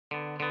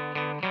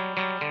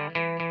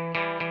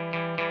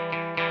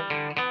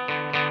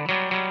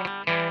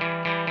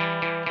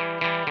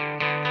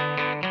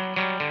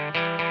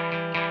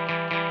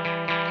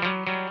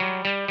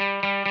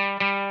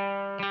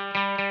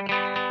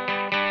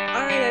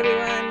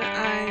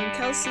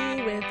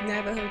Kelsey with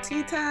Navajo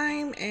Tea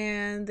Time,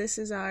 and this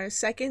is our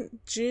second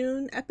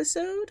June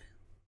episode.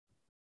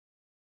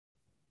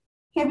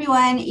 Hey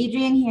everyone,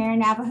 Adrian here,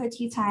 Navajo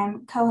Tea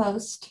Time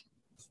co-host.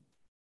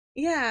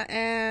 Yeah,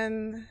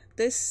 and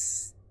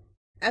this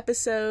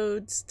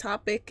episode's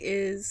topic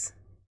is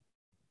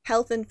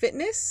health and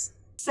fitness.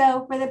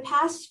 So for the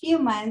past few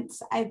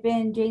months, I've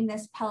been doing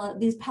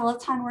these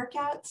Peloton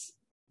workouts,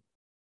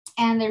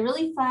 and they're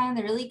really fun.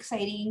 They're really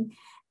exciting.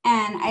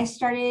 And I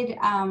started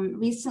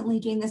recently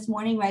doing this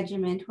morning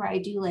regimen where I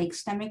do like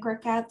stomach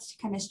workouts to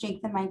kind of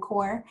strengthen my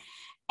core.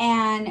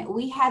 And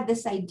we had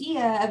this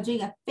idea of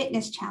doing a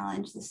fitness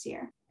challenge this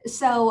year.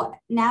 So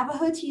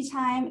Navajo Tea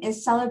Time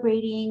is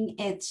celebrating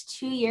its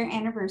 2-year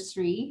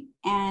anniversary,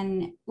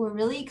 and we're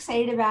really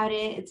excited about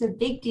it. It's a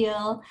big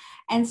deal.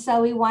 And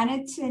so we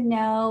wanted to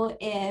know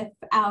if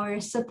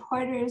our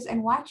supporters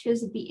and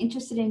watchers would be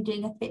interested in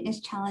doing a fitness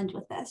challenge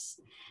with us.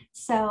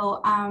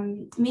 So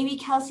maybe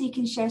Kelsey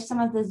can share some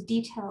of those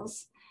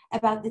details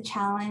about the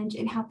challenge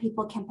and how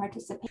people can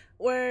participate.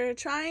 We're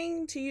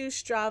trying to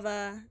use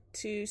Strava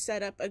to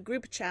set up a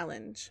group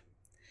challenge.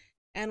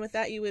 And with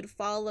that, you would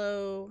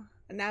follow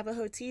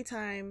Navajo Tea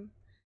Time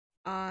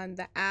on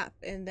the app,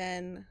 and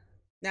then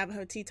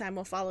Navajo Tea Time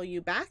will follow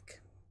you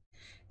back,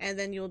 and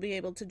then you'll be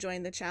able to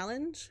join the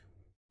challenge.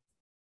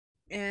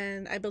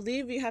 And I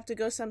believe you have to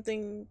go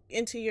something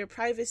into your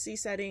privacy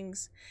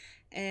settings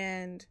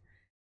and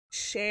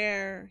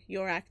share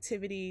your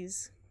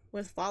activities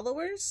with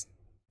followers.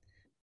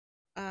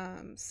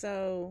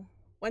 So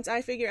once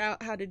I figure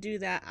out how to do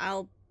that,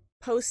 I'll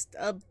post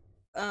a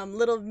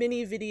little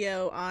mini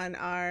video on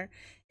our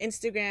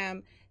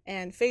Instagram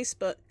and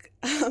Facebook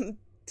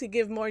to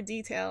give more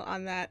detail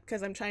on that,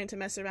 because I'm trying to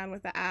mess around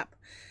with the app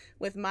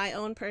with my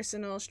own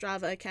personal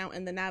Strava account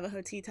and the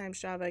Navajo Tea Time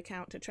Strava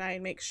account to try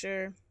and make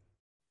sure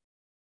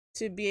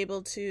to be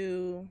able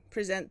to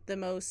present the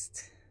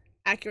most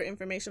accurate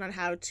information on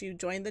how to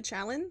join the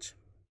challenge.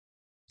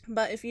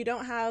 But if you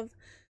don't have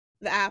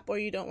the app, or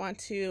you don't want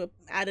to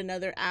add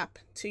another app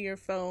to your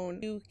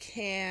phone, you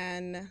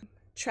can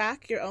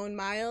track your own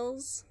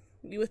miles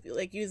with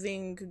like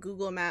using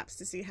Google Maps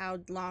to see how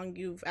long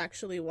you've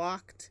actually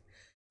walked,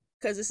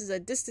 because this is a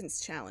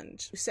distance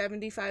challenge.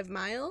 75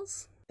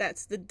 miles,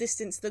 that's the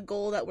distance, the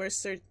goal that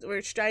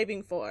we're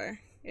striving for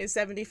is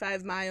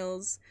 75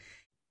 miles.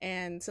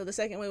 And so the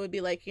second way would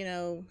be like,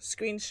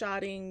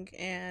 screenshotting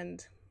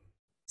and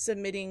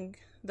submitting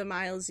the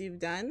miles you've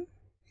done.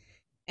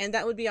 And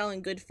that would be all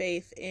in good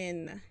faith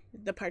in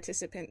the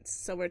participants.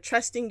 So we're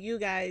trusting you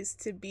guys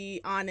to be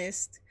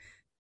honest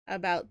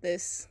about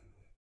this.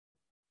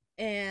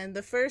 And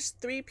the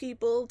first 3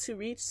 people to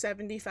reach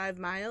 75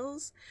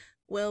 miles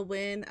will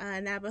win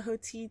a Navajo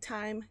Tea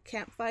Time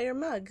campfire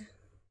mug.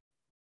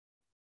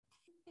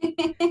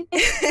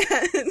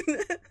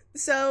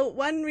 So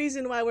one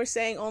reason why we're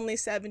saying only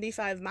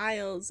 75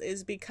 miles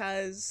is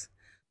because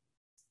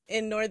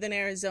in northern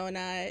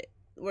Arizona,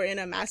 we're in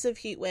a massive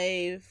heat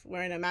wave,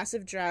 we're in a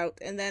massive drought,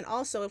 and then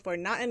also if we're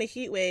not in a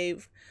heat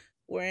wave,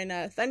 we're in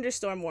a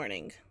thunderstorm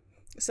warning.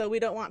 So we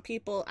don't want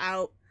people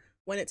out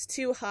when it's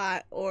too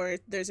hot or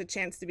there's a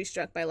chance to be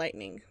struck by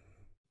lightning.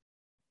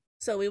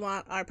 So we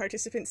want our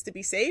participants to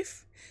be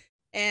safe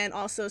and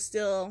also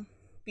still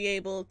be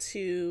able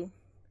to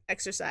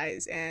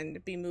exercise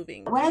and be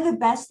moving. One of the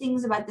best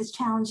things about this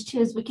challenge too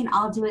is we can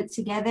all do it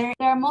together.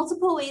 There are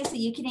multiple ways that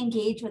you can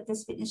engage with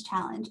this fitness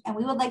challenge, and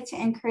we would like to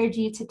encourage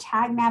you to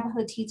tag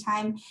Navajo Tea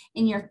Time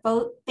in your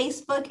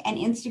Facebook and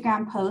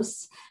Instagram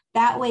posts.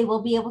 That way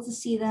we'll be able to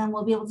see them,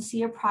 we'll be able to see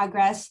your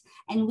progress,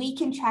 and we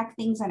can track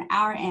things on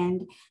our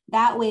end.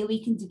 That way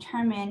we can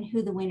determine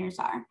who the winners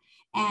are.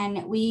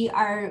 And we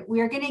are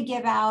going to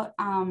give out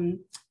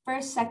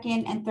first,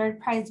 second, and third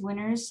prize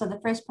winners. So the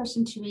first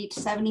person to reach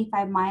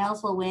 75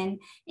 miles will win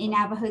a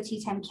Navajo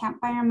Tea Time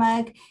campfire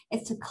mug.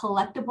 It's a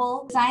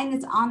collectible. The design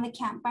that's on the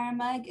campfire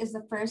mug is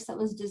the first that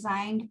was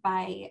designed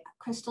by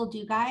Crystal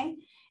Dugai.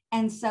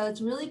 And so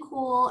it's really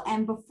cool.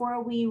 And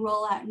before we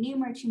roll out new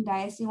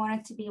merchandise, we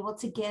wanted to be able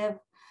to give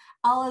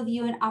all of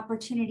you an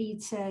opportunity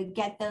to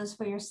get those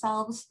for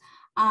yourselves.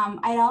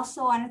 I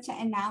also wanted to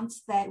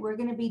announce that we're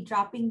going to be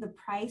dropping the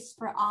price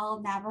for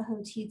all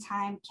Navajo Tea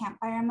Time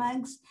campfire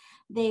mugs.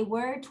 They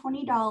were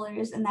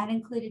 $20, and that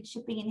included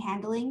shipping and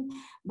handling,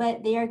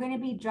 but they are going to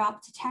be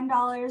dropped to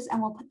 $10,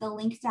 and we'll put the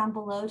link down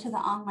below to the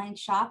online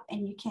shop,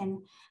 and you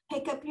can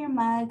pick up your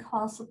mug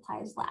while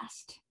supplies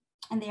last.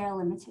 And they are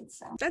limited.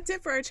 So that's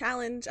it for our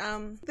challenge.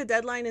 The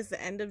deadline is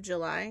the end of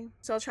July,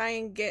 so I'll try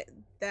and get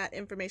that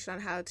information on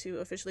how to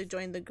officially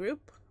join the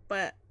group.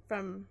 But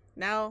from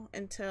now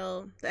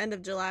until the end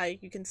of July,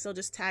 you can still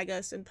just tag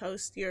us and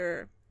post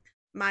your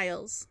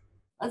miles.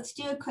 Let's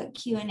do a quick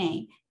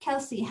Q&A.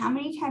 Kelsey, how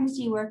many times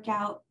do you work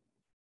out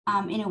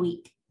in a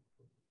week?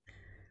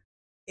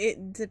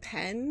 It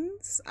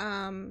depends.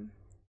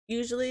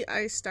 Usually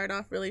I start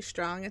off really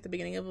strong at the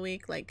beginning of a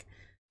week, like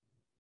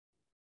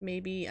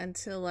maybe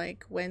until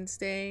like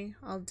Wednesday,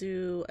 I'll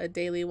do a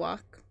daily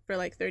walk for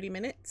like 30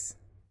 minutes.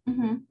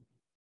 Mm-hmm.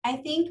 I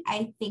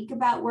think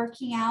about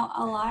working out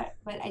a lot,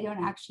 but I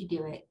don't actually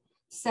do it.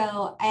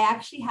 So I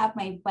actually have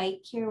my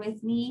bike here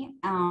with me.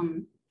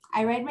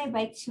 I ride my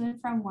bike to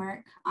and from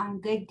work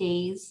on good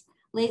days.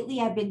 Lately,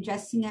 I've been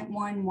dressing it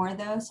more and more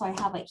though, so I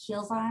have like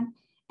heels on,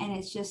 and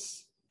it's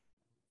just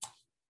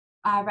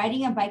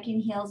riding a bike in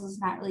heels is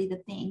not really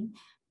the thing.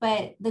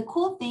 But the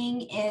cool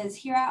thing is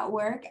here at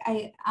work,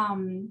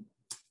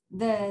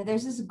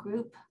 there's this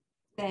group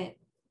that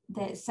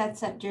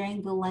sets up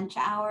during the lunch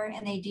hour,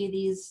 and they do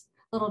these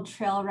little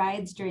trail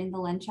rides during the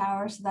lunch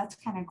hour. So that's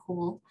kind of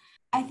cool.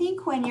 I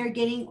think when you're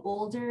getting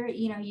older,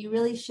 you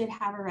really should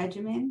have a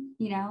regimen.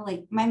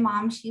 Like my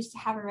mom, she used to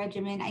have a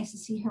regimen. I used to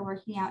see her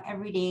working out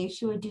every day.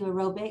 She would do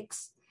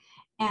aerobics,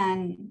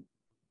 and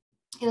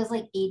it was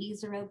like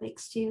 80s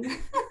aerobics too.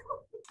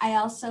 I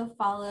also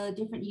follow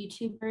different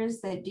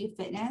YouTubers that do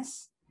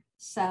fitness.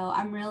 So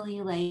I'm really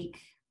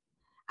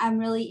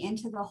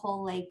into the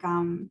whole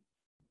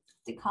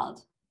what's it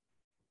called?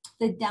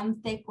 The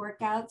dumb thick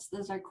workouts.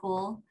 Those are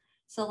cool.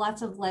 So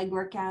lots of leg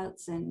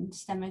workouts and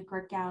stomach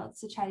workouts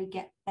to try to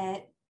get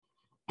fit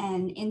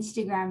and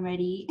Instagram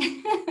ready.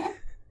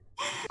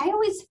 I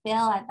always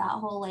fail at that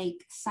whole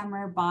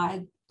summer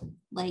bod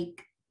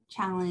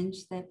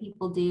challenge that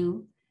people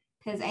do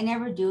because I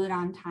never do it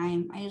on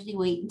time. I usually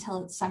wait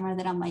until it's summer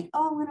that I'm like,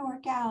 oh, I'm gonna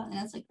work out, and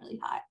it's really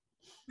hot.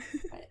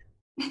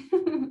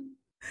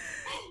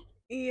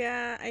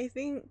 Yeah, I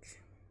think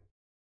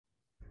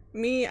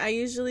I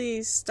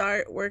usually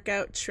start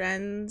workout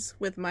trends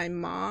with my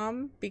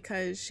mom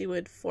because she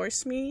would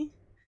force me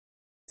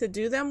to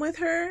do them with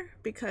her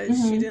because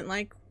she didn't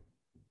like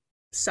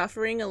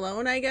suffering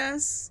alone, I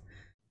guess.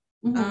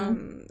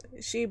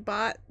 She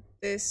bought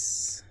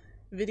this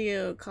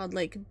video called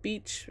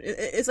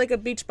it's like a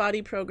beach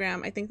body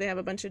program. I think they have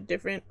a bunch of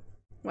different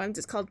ones.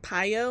 It's called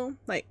Payo,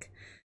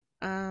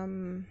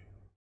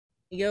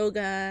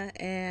 yoga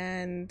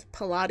and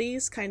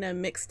Pilates kind of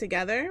mixed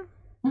together.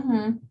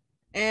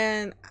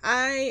 And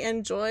I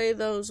enjoy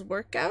those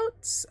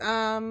workouts,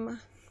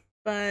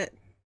 but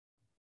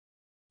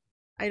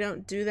I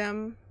don't do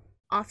them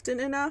often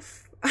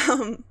enough.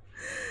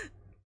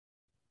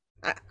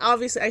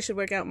 Obviously, I should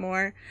work out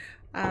more.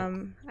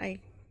 I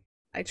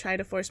try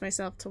to force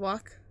myself to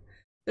walk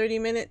 30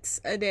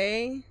 minutes a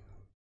day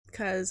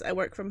because I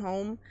work from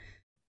home,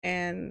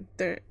 and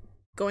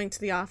going to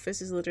the office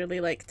is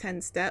literally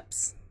 10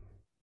 steps.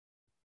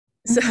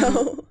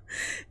 So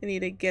I need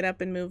to get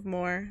up and move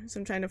more. So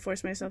I'm trying to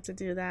force myself to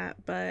do that.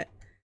 But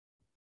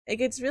it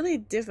gets really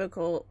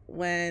difficult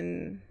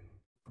when,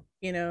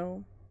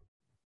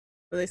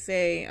 they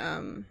say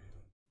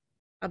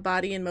a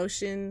body in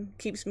motion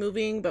keeps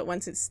moving, but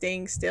once it's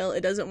staying still,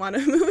 it doesn't want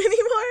to move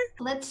anymore.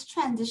 Let's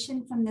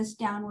transition from this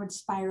downward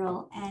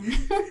spiral and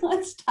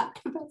let's talk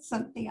about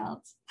something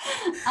else.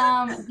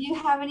 Do you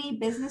have any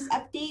business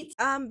updates?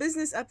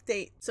 Business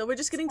update. So we're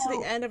just getting to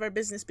the end of our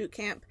business boot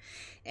camp,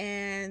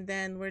 and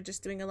then we're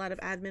just doing a lot of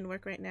admin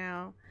work right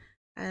now.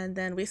 And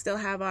then we still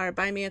have our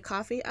Buy Me a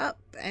Coffee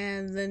up,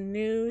 and the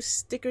new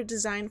sticker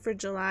design for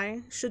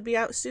July should be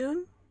out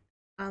soon.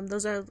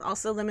 Those are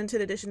also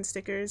limited edition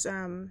stickers.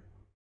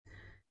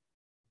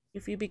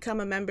 If you become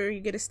a member,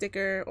 you get a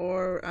sticker,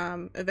 or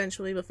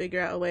eventually we'll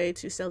figure out a way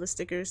to sell the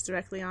stickers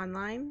directly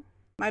online.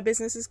 My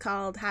business is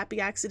called Happy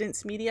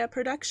Accidents Media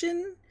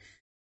Production.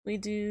 We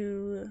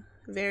do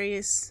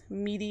various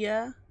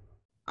media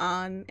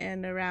on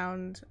and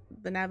around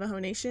the Navajo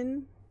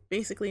Nation.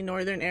 Basically,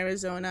 northern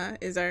Arizona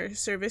is our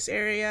service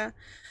area.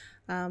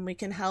 We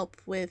can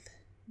help with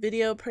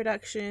video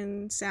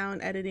production,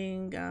 sound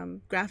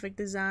editing, graphic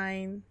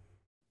design.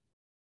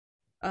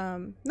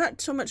 Not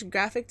so much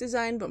graphic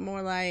design, but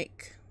more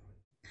like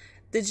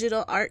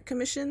digital art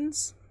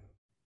commissions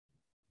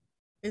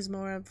is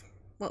more of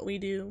what we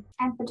do.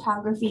 And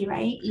photography,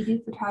 right? You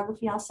do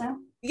photography also?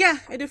 Yeah,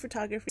 I do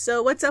photography.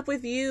 So what's up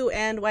with you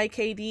and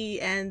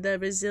YKD and the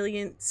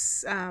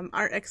Rezilience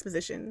Art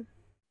Exposition?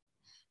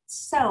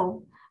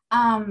 So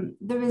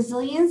the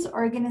Rezilience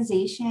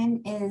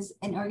Organization is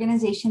an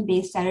organization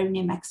based out of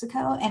New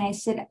Mexico, and I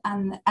sit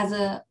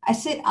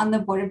on the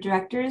board of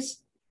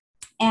directors.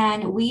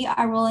 And we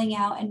are rolling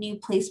out a new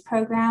PLACE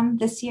program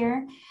this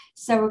year.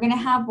 So we're going to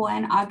have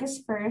one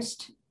August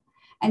 1st,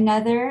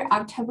 another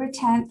October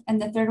 10th,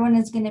 and the third one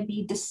is going to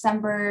be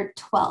December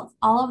 12th.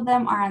 All of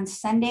them are on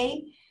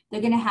Sunday.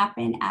 They're going to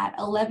happen at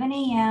 11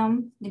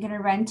 a.m. They're going to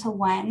run to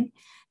 1.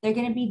 They're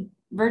going to be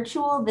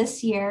virtual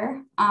this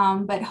year,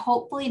 but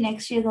hopefully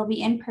next year they'll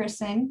be in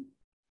person.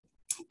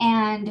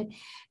 And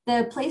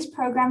the PLACE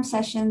program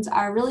sessions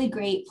are really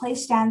great.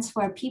 PLACE stands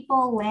for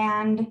People,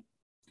 Land,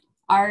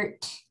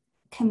 Art,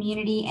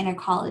 Community, and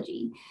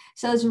Ecology.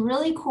 So it's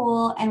really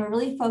cool, and we're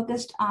really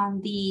focused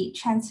on the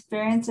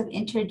transference of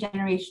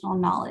intergenerational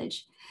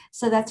knowledge.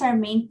 So that's our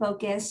main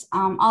focus.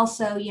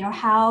 Also,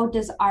 how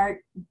does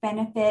art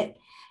benefit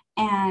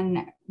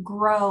and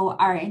grow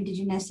our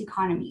indigenous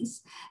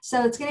economies?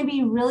 So it's going to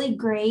be really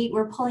great.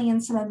 We're pulling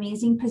in some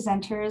amazing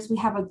presenters. We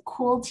have a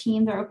cool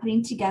team that we're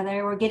putting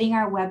together. We're getting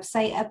our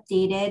website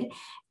updated,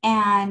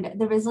 and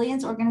the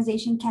Rezilience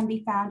Organization can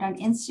be found on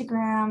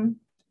Instagram,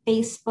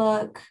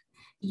 Facebook,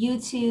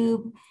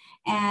 YouTube,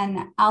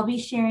 And I'll be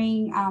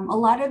sharing a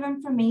lot of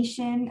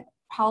information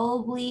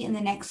probably in the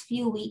next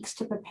few weeks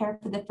to prepare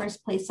for the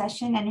first play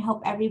session, and I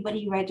hope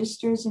everybody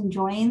registers and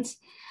joins.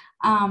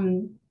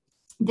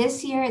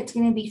 This year it's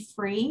going to be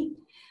free,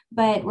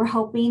 but we're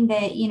hoping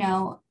that,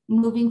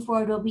 moving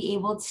forward, we'll be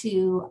able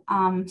to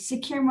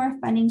secure more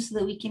funding so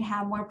that we can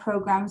have more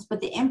programs. But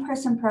the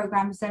in-person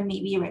programs, there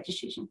may be a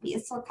registration fee.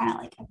 It's still kind of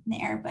like up in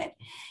the air, but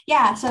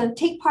yeah, so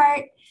take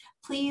part,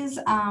 please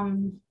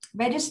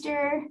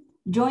register,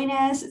 join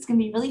us. It's going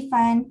to be really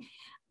fun.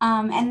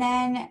 And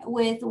then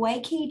with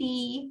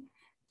YKD,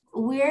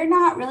 we're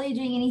not really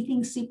doing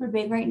anything super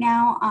big right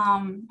now.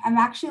 I'm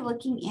actually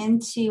looking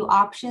into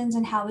options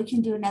and how we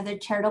can do another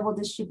charitable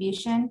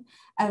distribution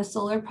of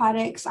solar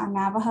products on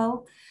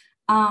Navajo.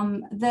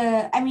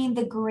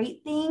 The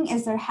great thing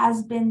is there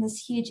has been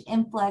this huge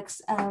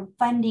influx of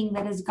funding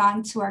that has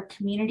gone to our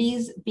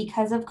communities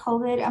because of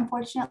COVID,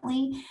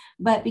 unfortunately.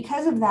 But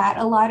because of that,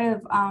 a lot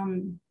of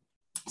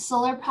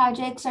solar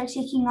projects are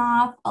taking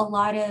off. A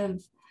lot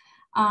of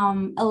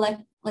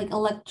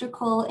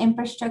electrical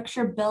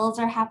infrastructure builds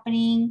are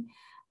happening.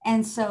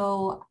 And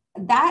so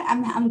that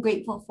I'm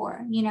grateful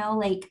for,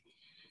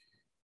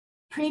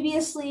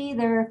 previously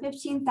there were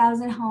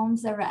 15,000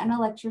 homes that were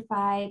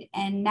unelectrified.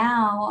 And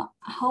now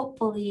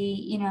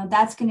hopefully,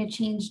 that's going to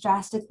change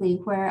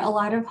drastically, where a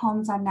lot of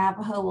homes on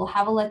Navajo will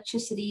have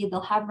electricity,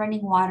 they'll have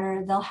running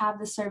water, they'll have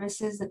the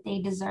services that they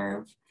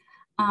deserve,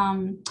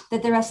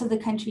 that the rest of the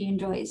country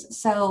enjoys.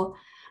 So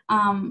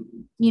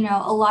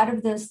a lot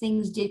of those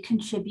things did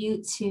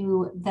contribute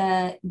to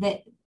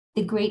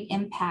the great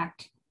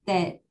impact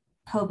that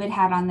COVID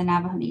had on the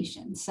Navajo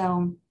Nation.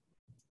 So,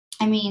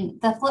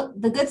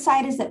 the good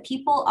side is that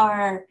people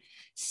are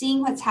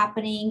seeing what's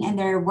happening and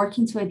they're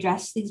working to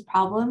address these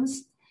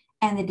problems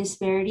and the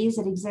disparities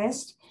that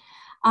exist.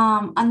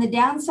 On the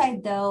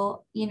downside,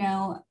 though,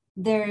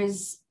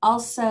 there's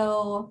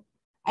also,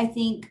 I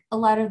think, a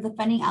lot of the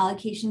funding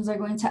allocations are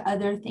going to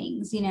other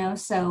things,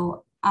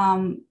 so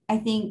I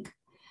think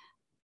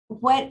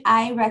what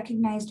I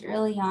recognized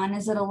early on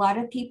is that a lot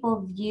of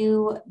people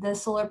view the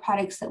solar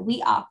products that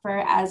we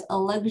offer as a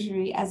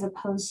luxury as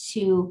opposed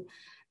to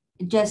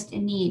just a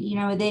need.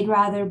 They'd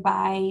rather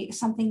buy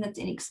something that's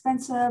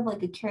inexpensive,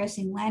 like a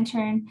kerosene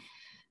lantern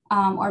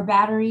or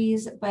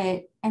batteries.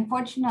 But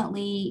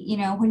unfortunately,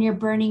 when you're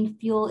burning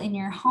fuel in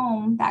your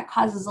home, that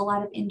causes a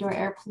lot of indoor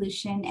air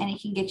pollution and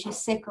it can get you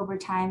sick over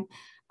time.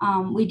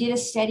 We did a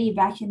study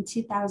back in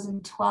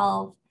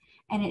 2012,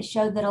 and it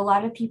showed that a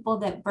lot of people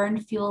that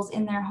burned fuels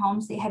in their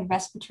homes, they had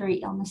respiratory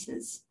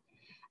illnesses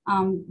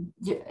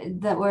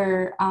that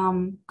were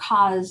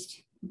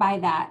caused by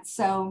that.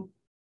 So,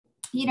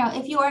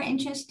 if you are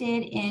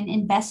interested in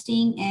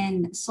investing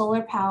in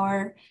solar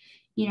power,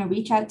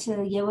 reach out to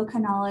Yahuaca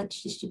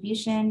Knowledge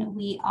Distribution.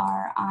 We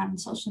are on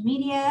social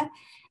media.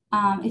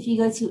 If you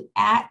go to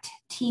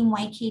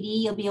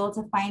 @TeamYKD, you'll be able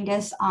to find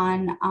us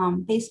on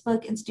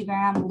Facebook,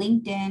 Instagram,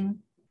 LinkedIn.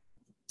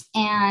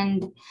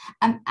 And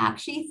I'm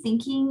actually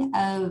thinking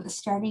of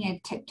starting a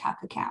TikTok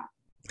account.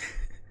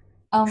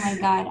 Oh my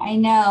God, I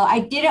know. I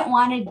didn't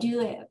want to do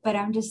it, but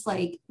I'm just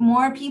like,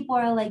 more people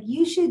are like,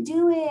 you should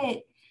do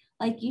it.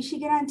 Like, you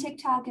should get on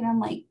TikTok. And I'm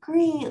like,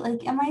 great.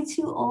 Like, am I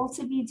too old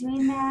to be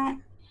doing that?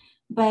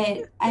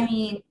 But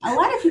a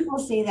lot of people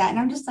say that, and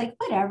I'm just like,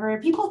 whatever.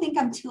 People think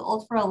I'm too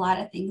old for a lot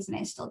of things, and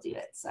I still do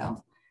it.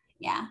 So,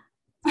 yeah.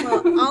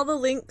 Well, all the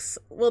links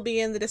will be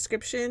in the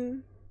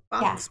description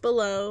box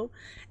below.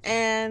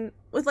 And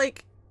with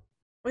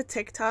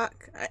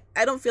TikTok,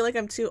 I don't feel like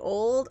I'm too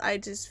old. I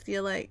just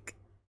feel like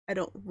I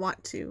don't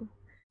want to.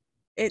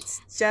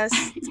 It's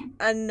just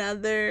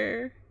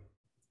another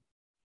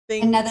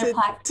thing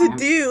to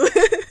do.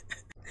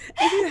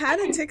 If you had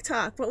a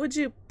TikTok, what would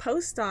you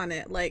post on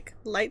it? Like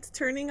lights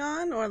turning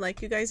on, or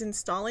like you guys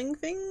installing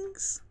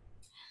things?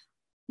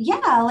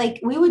 Yeah, like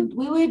we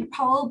would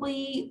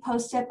probably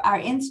post up our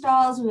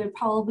installs. We would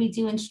probably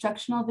do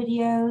instructional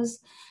videos.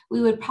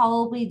 We would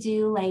probably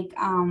do like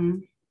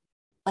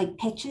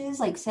pitches,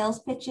 like sales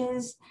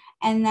pitches.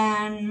 And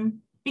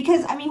then,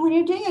 because when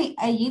you're doing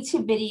a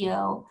YouTube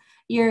video,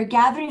 you're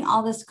gathering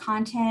all this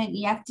content.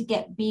 You have to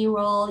get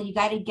B-roll. You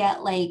got to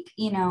get like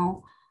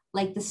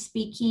the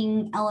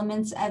speaking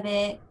elements of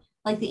it,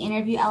 like the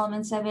interview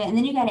elements of it. And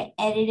then you got to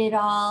edit it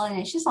all. And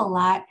it's just a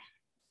lot.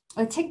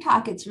 With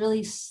TikTok, it's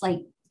really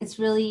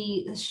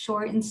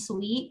short and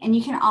sweet. And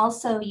you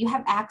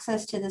have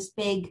access to this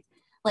big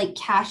like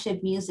cache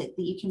of music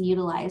that you can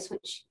utilize,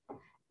 which,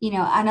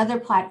 on other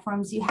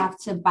platforms, you have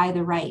to buy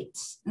the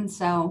rights. And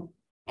so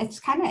it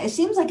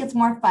seems like it's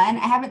more fun.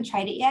 I haven't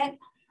tried it yet.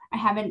 I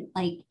haven't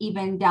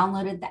even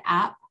downloaded the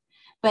app,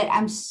 but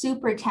I'm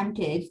super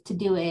tempted to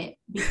do it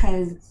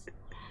because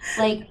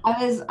I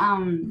was,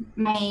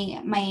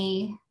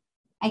 my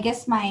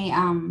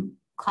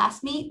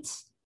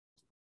classmates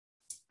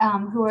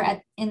who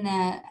are in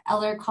the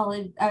Eller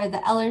College or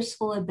the Eller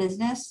School of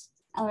Business,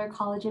 Eller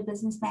College of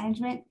Business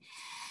Management.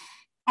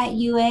 at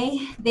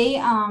UA, they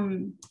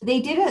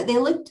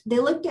looked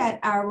at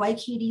our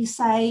YKD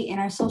site and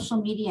our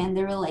social media, and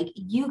they were like,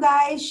 you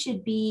guys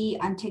should be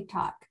on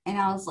TikTok. And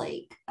I was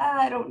like,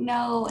 I don't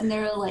know. And they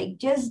were like,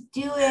 just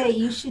do it.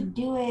 You should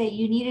do it.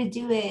 You need to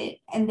do it.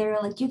 And they were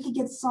like, you could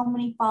get so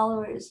many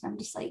followers. And I'm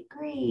just like,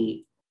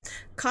 great.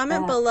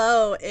 Comment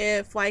below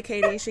if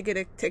YKD should get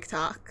a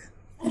TikTok.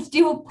 Let's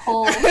do a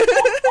poll.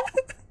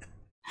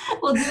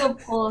 We'll do a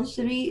poll.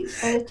 Should we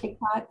start a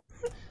TikTok?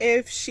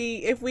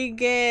 If we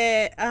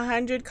get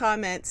 100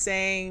 comments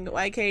saying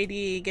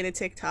YKD get a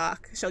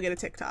TikTok, she'll get a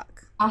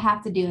TikTok. I'll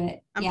have to do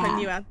it. I'm putting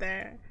you out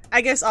there.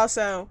 I guess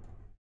also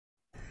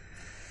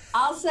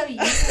you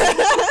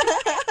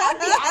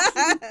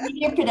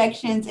media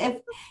productions.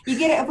 If we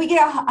get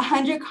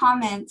 100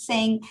 comments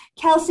saying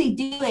Kelsey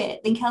do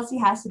it, then Kelsey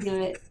has to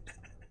do it,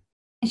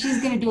 and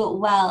she's gonna do it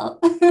well.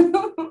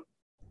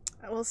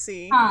 We'll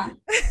see.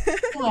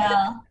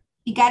 Well,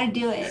 you got to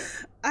do it.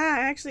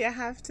 I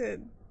have to.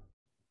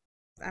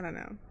 I don't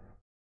know.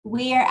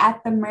 We are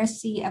at the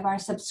mercy of our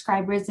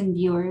subscribers and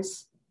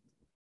viewers.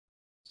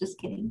 Just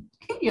kidding.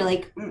 You're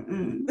like,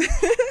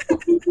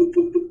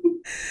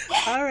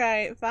 All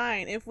right,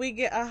 fine. If we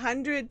get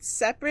 100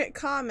 separate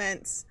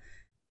comments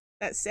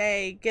that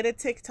say get a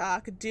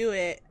TikTok, do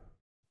it,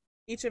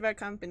 each of our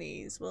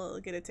companies will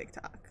get a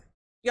TikTok.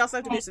 You also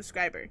have to be a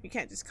subscriber. You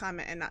can't just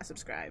comment and not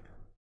subscribe.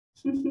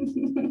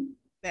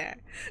 There.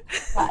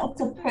 Wow,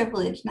 it's a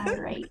privilege, not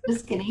a right.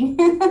 Just kidding.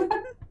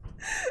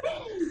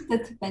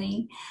 That's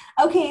funny.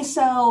 Okay,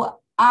 so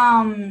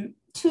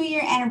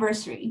 2-year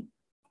anniversary.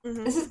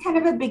 Mm-hmm. This is kind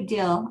of a big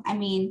deal. I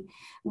mean,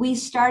 we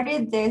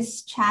started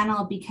this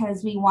channel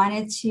because we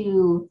wanted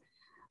to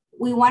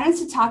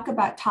talk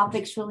about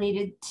topics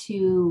related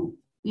to,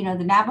 you know,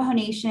 the Navajo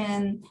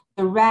Nation,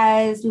 the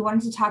res. We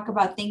wanted to talk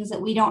about things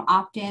that we don't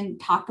often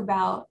talk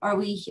about, or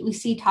we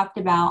see talked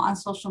about on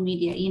social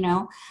media, you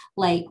know,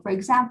 like, for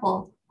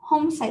example,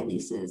 home site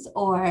leases,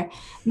 or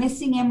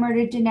missing and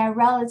murdered Diné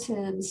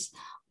relatives,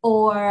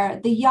 or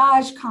the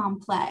Yaj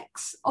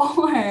complex,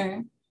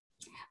 or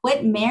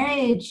what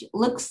marriage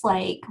looks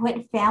like,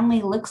 what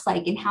family looks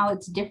like, and how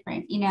it's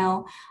different, you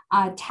know,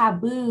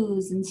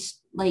 taboos and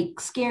like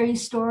scary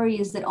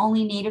stories that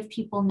only Native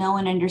people know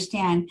and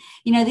understand.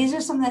 You know, these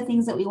are some of the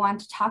things that we want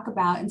to talk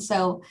about. And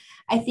so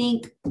I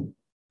think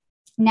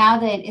now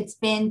that it's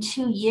been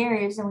 2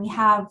 years and we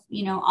have,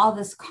 you know, all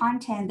this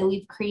content that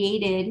we've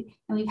created,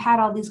 and we've had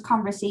all these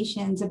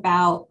conversations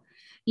about,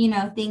 you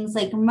know, things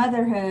like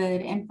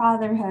motherhood and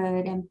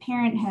fatherhood and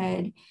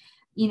parenthood,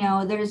 you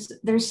know, there's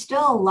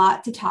still a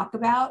lot to talk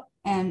about.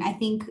 And I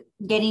think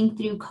getting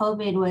through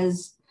COVID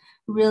was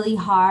really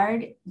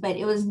hard, but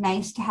it was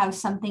nice to have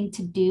something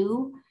to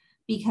do,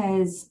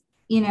 because,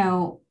 you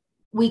know,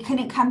 we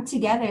couldn't come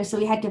together. So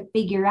we had to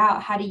figure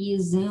out how to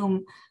use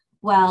Zoom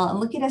well. And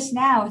look at us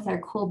now with our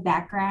cool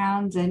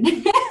backgrounds and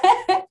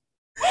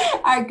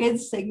our good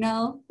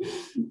signal. Do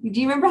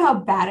you remember how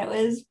bad it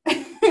was?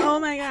 Oh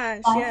my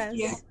gosh,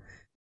 yes.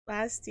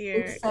 Last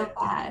year. It's so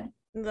bad.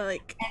 The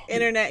like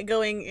internet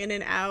going in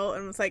and out,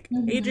 and it's like,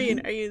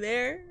 Adrian, are you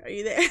there? Are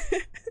you there?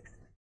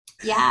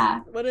 Yeah.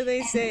 What do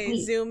they say?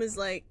 Zoom is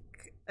like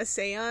a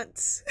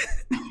seance.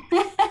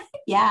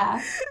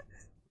 Yeah.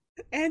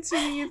 Answer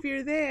me if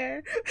you're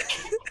there.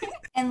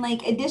 And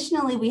like,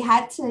 additionally, we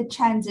had to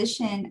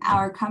transition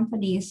our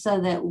companies so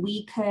that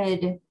we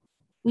could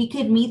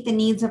meet the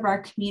needs of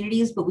our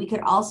communities, but we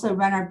could also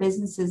run our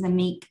businesses and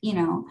make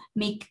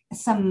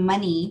some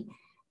money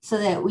so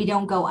that we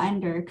don't go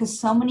under, because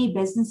so many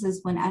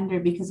businesses went under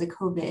because of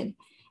COVID.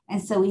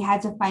 And so we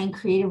had to find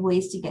creative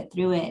ways to get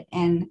through it.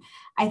 And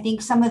I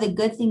think some of the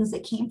good things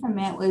that came from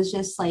it was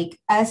just like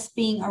us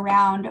being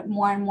around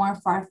more and more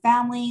for our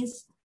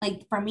families.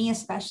 Like for me,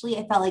 especially,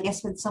 I felt like I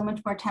spent so much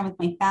more time with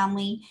my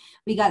family.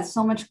 We got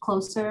so much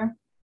closer.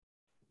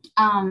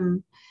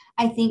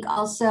 I think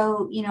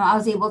also, you know, I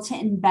was able to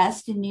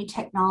invest in new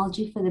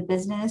technology for the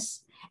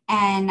business,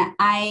 and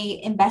I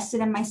invested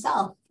in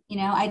myself. You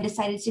know, I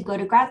decided to go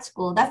to grad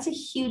school. That's a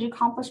huge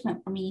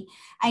accomplishment for me.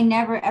 I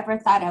never, ever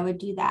thought I would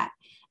do that.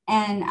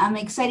 And I'm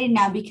excited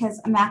now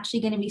because I'm actually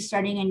going to be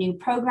starting a new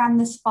program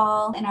this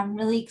fall, and I'm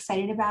really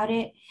excited about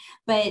it.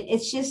 But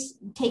it's just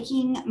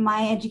taking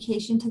my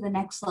education to the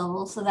next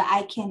level so that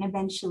I can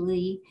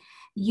eventually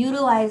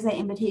utilize that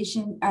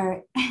invitation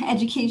or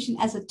education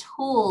as a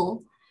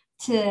tool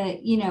to,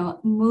 you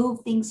know,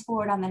 move things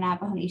forward on the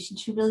Navajo Nation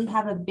to really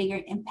have a bigger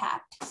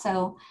impact.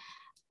 So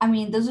I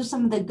mean, those are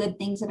some of the good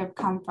things that have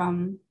come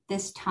from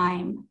this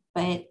time.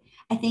 But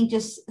I think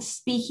just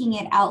speaking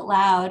it out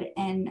loud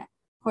and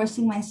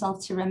forcing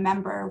myself to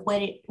remember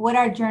what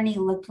our journey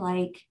looked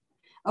like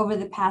over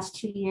the past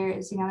 2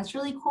 years, you know, it's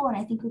really cool. And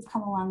I think we've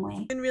come a long way.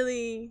 It's been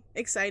really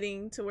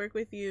exciting to work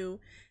with you,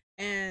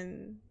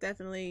 and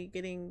definitely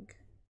getting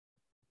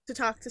to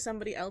talk to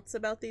somebody else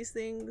about these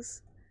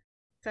things.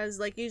 Because,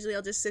 like, usually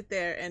I'll just sit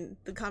there and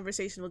the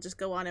conversation will just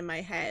go on in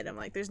my head. I'm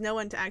like, there's no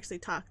one to actually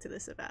talk to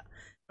this about.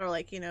 Or,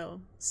 like, you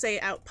know, say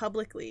it out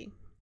publicly.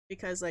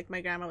 because like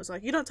my grandma was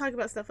like, you don't talk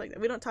about stuff like that,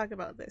 we don't talk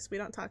about this, we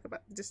don't talk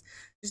about, just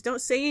don't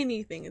say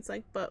anything. It's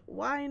like, but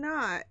why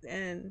not?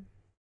 And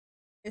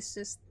it's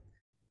just,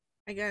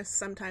 I guess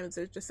sometimes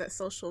there's just that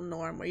social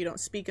norm where you don't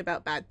speak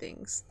about bad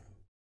things.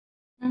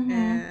 Mm-hmm.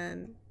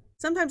 And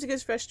sometimes it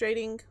gets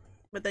frustrating,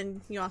 but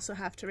then you also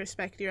have to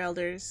respect your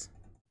elders.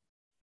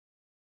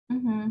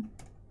 Mm-hmm.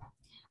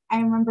 I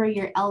remember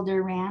your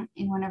elder rant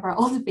in one of our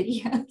old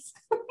videos.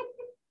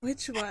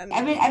 Which one?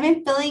 I've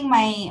been filling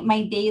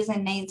my days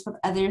and nights with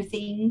other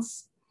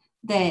things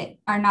that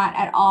are not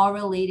at all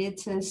related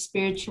to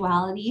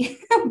spirituality.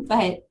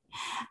 But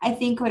I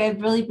think what I've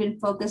really been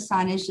focused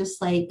on is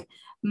just like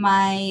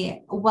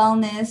my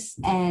wellness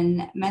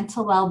and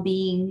mental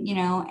well-being,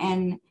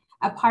 and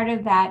a part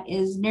of that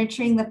is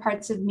nurturing the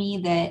parts of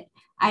me that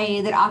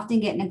often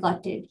get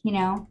neglected.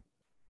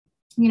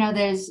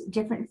 There's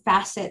different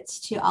facets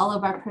to all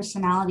of our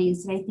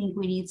personalities that I think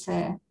we need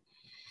to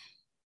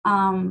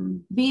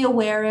be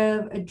aware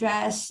of,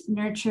 address,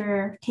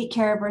 nurture, take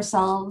care of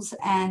ourselves.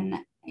 And,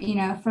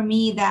 for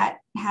me, that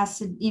has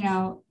to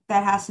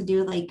do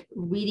with like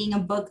reading a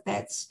book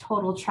that's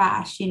total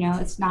trash.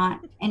 It's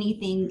not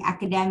anything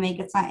academic,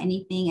 it's not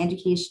anything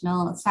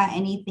educational, it's not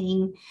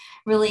anything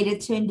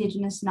related to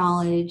indigenous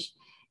knowledge.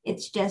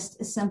 It's just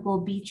a simple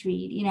beach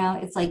read.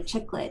 It's like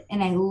chick lit,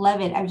 and I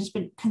love it. I've just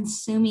been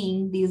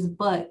consuming these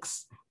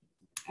books,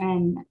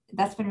 and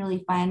that's been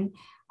really fun.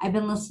 I've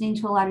been listening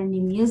to a lot of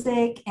new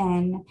music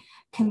and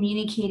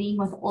communicating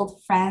with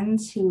old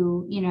friends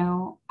who,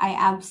 I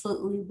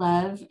absolutely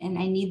love, and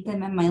I need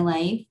them in my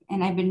life.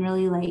 And I've been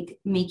really like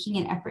making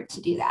an effort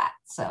to do that.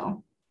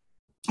 So,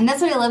 and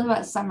that's what I love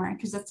about summer,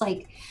 because it's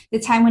like the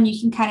time when you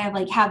can kind of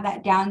like have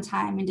that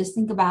downtime and just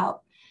think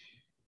about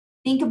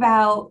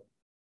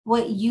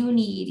what you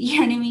need. You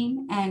know what I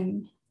mean?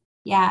 And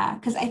yeah,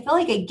 because I feel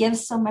like I give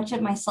so much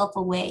of myself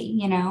away.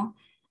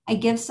 I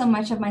give so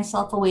much of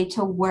myself away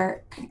to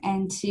work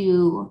and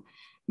to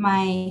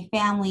my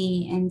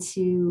family and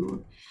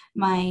to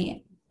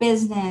my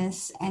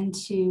business and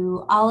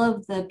to all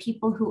of the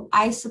people who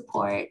I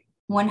support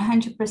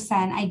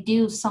 100%. I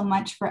do so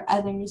much for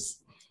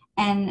others.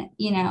 And,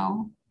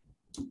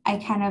 I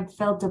kind of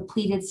feel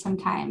depleted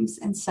sometimes.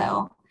 And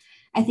so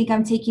I think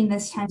I'm taking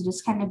this time to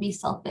just kind of be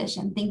selfish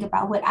and think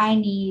about what I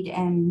need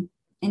and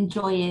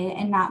enjoy it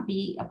and not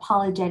be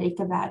apologetic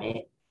about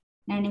it.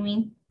 You know what I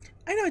mean?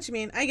 I know what you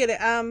mean. I get it.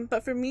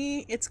 But for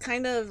me, it's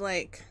kind of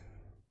like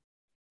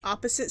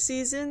opposite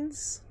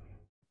seasons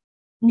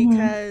Mm-hmm.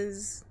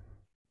 because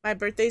my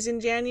birthday's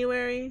in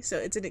January, so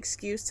it's an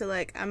excuse to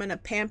like I'm gonna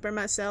pamper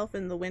myself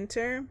in the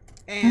winter.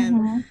 And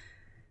Mm-hmm.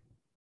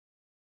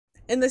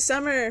 in the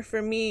summer,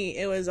 for me,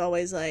 it was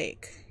always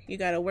like you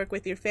gotta work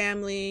with your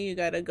family, you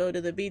gotta go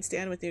to the bead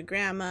stand with your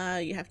grandma,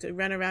 you have to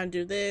run around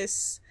do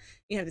this,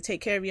 you have to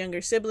take care of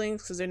younger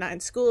siblings because they're not in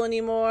school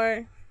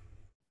anymore.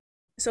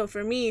 So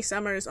for me,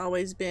 summer has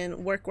always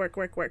been work, work,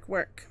 work, work,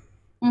 work.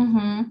 Mm-hmm.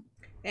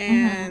 Mm-hmm.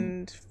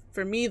 And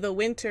for me, the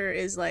winter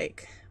is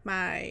like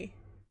my,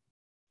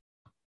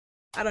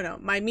 I don't know,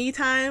 my me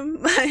time,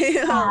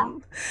 Yeah.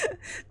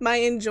 my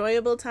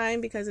enjoyable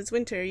time because it's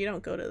winter. You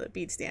don't go to the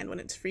beach stand when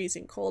it's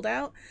freezing cold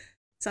out. Yeah.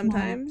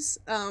 Sometimes,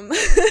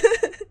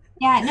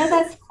 Yeah. No,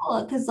 that's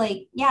cool. Cause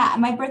like, yeah,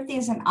 my birthday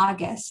is in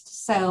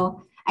August.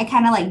 So I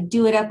kind of like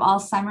do it up all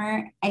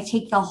summer. I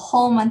take the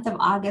whole month of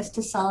August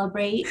to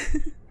celebrate.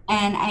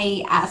 And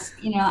I ask,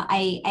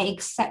 I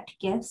accept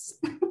gifts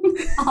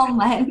all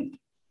month.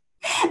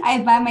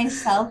 I buy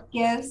myself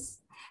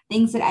gifts,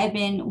 things that I've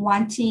been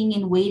wanting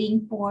and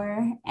waiting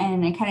for,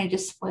 and I kind of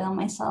just spoil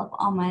myself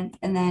all month.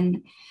 And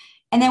then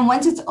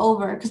once it's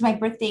over, because my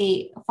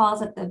birthday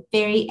falls at the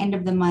very end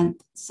of the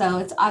month. So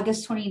it's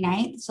August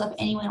 29th. So if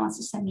anyone wants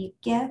to send me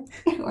a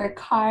gift or a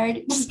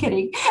card, just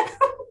kidding.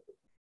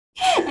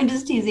 I'm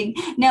just teasing.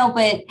 No,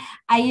 but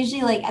I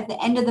usually like at the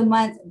end of the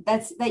month,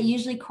 that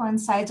usually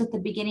coincides with the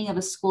beginning of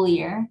a school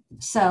year.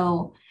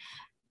 So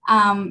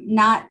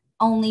not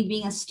only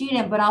being a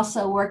student but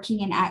also working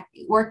in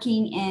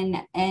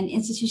an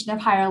institution of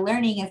higher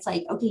learning, it's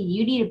like, okay,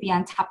 you need to be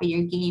on top of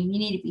your game, you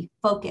need to be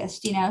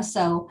focused.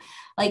 So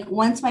like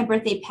once my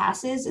birthday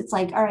passes, it's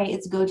like, all right,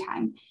 it's go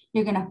time.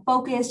 You're going to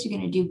focus, you're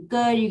going to do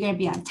good, you're going to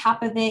be on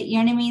top of it. You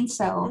know what I mean?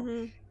 So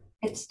hmm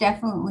it's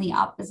definitely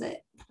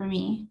opposite for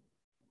me.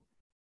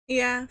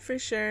 yeah, for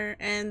sure.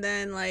 And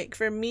then, like,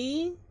 for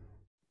me,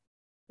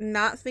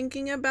 not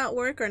thinking about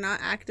work or not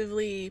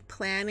actively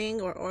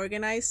planning or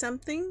organize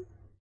something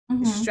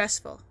is Mm-hmm.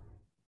 stressful.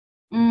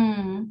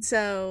 Mm.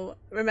 So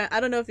remember, I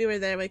don't know if you were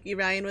there. Like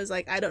Urian was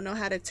like, I don't know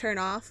how to turn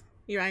off.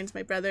 Urian's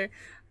my brother,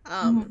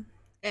 Mm-hmm.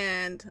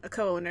 and a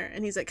co-owner,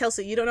 and he's like,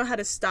 Kelsey, you don't know how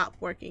to stop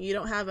working. You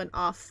don't have an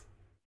off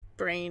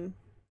brain,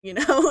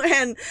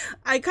 And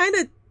I kind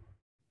of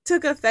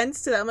took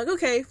offense to that. I'm like,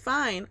 okay,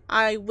 fine.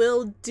 I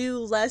will do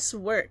less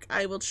work.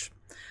 I will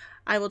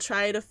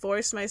try to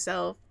force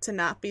myself to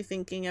not be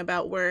thinking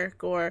about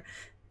work or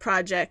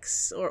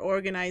projects or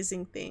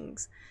organizing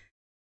things.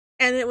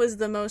 And it was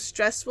the most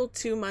stressful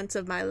 2 months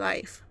of my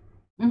life.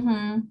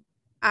 Mm-hmm.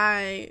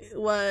 I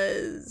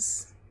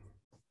was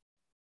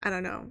I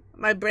don't know,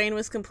 my brain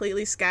was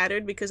completely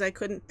scattered because I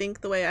couldn't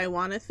think the way I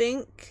want to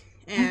think.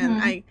 And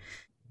Mm-hmm.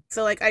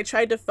 so like I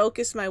tried to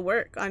focus my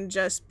work on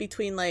just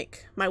between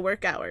like my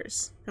work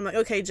hours. I'm like,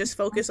 okay, just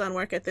focus on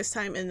work at this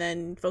time and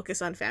then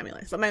focus on family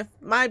life. But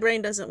my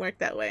brain doesn't work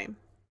that way.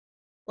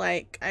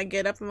 Like I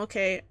get up, I'm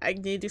okay, I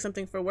need to do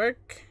something for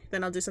work,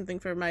 then I'll do something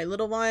for my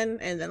little one,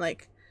 and then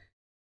like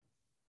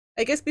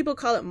I guess people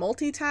call it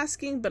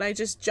multitasking, but I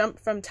just jump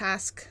from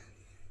task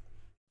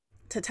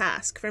to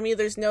task. For me,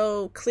 there's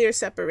no clear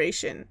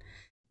separation.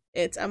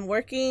 It's I'm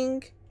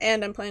working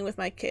and I'm playing with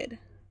my kid.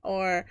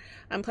 Or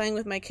I'm playing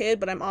with my kid,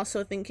 but I'm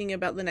also thinking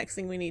about the next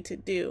thing we need to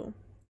do.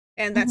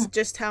 And that's Mm-hmm.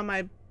 just how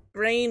my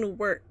brain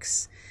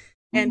works.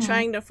 And Mm-hmm.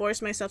 trying to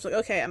force myself, like,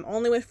 okay, I'm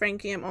only with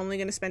Frankie, I'm only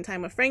going to spend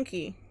time with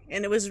Frankie.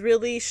 And it was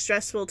really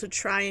stressful to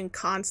try and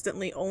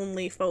constantly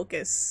only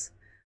focus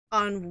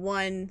on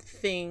one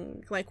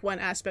thing, like one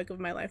aspect of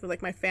my life,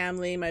 like my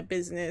family, my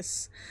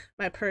business,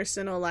 my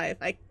personal life.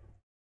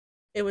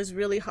 It was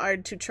really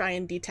hard to try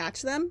and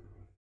detach them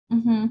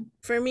Mm-hmm.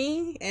 for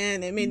me,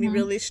 and it made me Mm-hmm.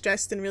 really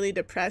stressed and really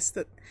depressed.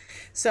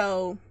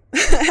 So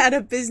I had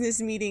a business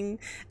meeting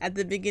at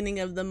the beginning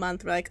of the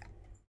month where like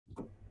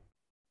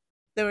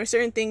there were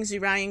certain things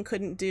Ryan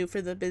couldn't do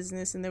for the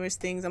business, and there was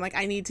things I'm like,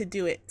 I need to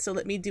do it, so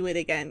let me do it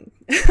again.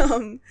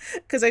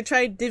 Because I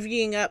tried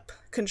divvying up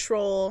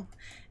control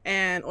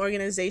and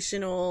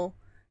organizational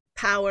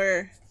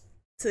power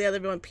to the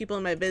other people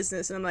in my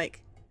business, and I'm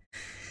like,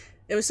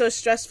 it was so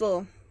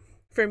stressful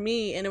for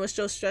me, and it was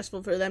so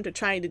stressful for them to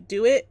try to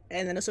do it,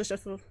 and then it was so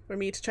stressful for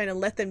me to try to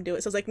let them do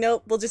it. So I was like,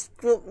 nope,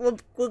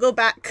 we'll go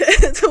back to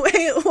the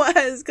way it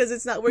was because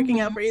it's not working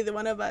out Mm-hmm. for either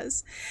one of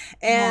us.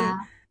 And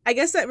Yeah. I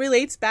guess that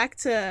relates back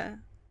to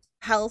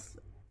health,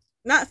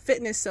 not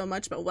fitness so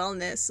much, but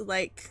wellness.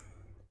 Like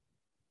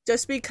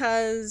just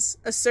because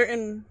a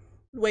certain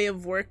way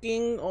of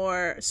working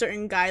or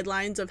certain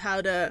guidelines of how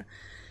to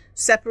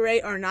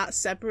separate or not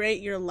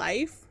separate your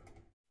life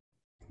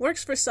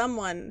works for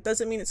someone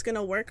doesn't mean it's going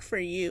to work for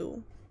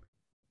you.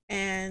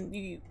 And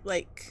you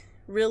like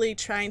really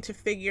trying to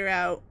figure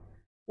out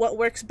what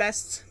works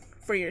best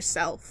for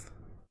yourself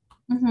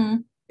Mm-hmm.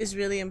 is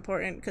really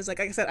important because like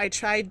I said, I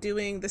tried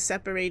doing the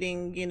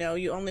separating,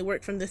 you only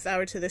work from this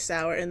hour to this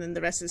hour and then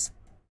the rest is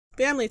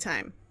family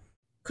time.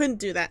 Couldn't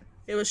do that.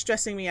 It was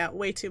stressing me out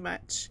way too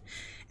much.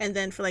 And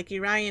then for like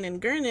Urian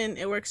and Gurnan,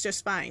 it works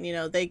just fine.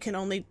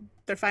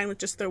 They're fine with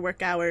just their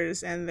work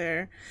hours and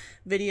their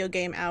video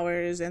game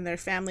hours and their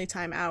family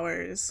time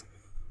hours.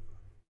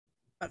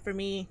 But for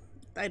me,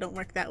 I don't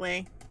work that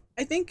way.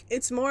 I think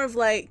it's more of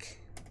like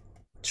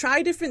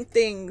try different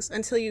things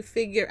until you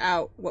figure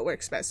out what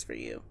works best for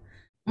you.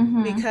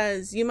 Mm-hmm.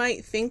 Because you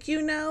might think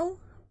you know,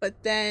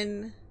 but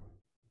then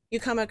you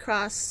come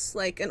across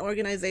like an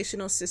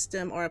organizational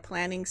system or a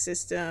planning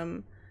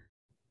system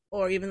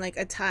or even like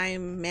a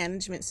time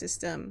management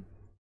system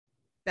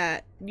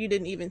that you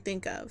didn't even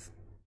think of.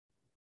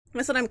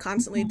 That's what I'm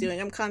constantly Mm-hmm.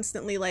 doing. I'm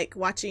constantly like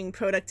watching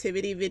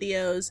productivity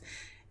videos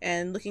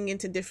and looking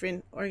into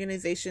different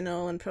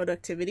organizational and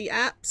productivity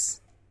apps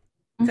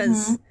Mm-hmm.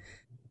 because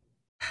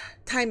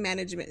time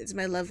management is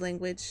my love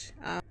language.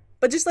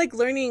 But just like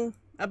learning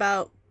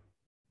about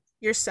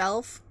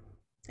yourself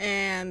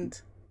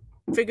and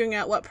figuring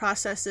out what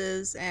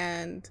processes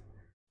and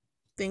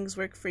things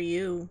work for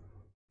you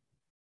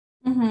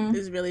Mm-hmm.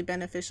 is really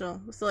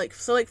beneficial. So like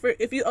for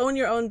if you own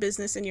your own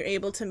business and you're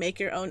able to make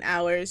your own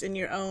hours and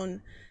your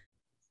own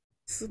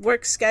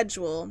work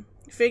schedule,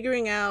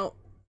 figuring out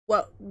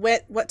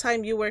what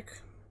time you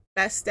work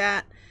best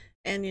at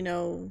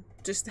and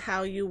just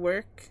how you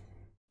work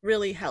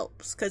really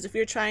helps because if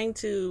you're trying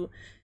to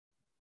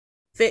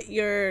fit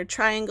your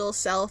triangle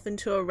self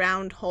into a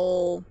round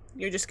hole,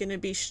 you're just going to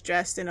be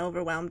stressed and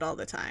overwhelmed all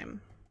the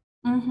time.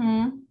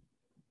 Mm-hmm.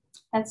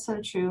 That's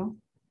so true.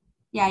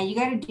 Yeah, you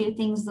got to do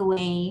things the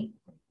way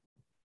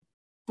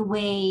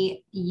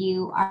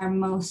you are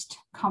most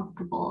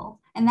comfortable.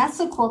 And that's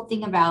the cool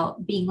thing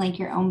about being like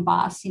your own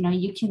boss.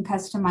 You can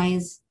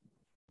customize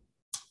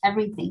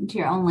everything to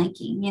your own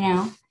liking.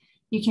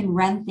 You can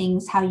run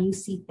things how you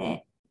see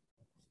fit.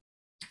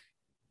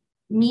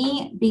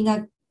 Me being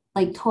a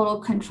like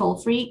total control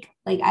freak,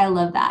 like I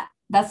love that.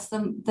 That's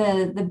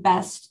the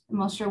best,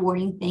 most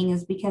rewarding thing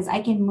is because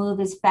I can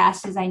move as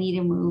fast as I need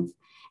to move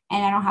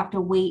and I don't have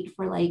to wait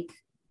for like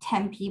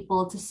 10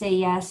 people to say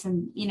yes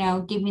and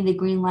give me the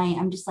green light.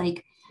 I'm just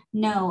like,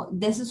 no,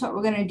 this is what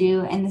we're gonna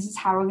do and this is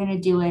how we're gonna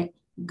do it.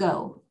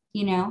 Go.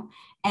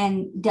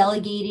 And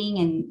delegating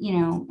and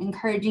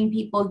encouraging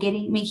people,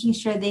 making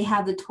sure they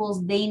have the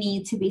tools they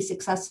need to be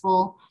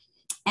successful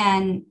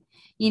and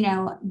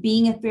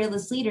being a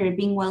fearless leader,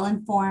 being well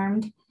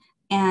informed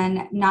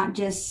and not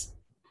just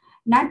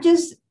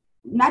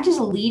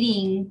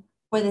leading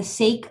for the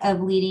sake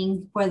of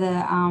leading for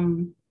the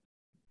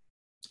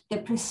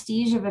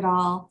prestige of it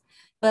all,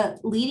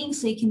 but leading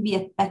so you can be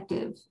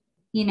effective,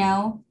 you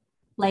know,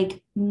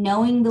 like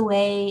knowing the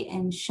way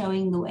and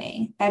showing the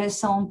way. That is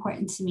so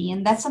important to me.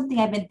 And that's something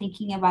I've been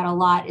thinking about a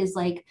lot is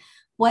like,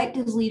 what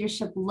does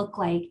leadership look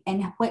like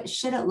and what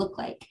should it look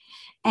like?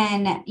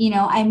 And,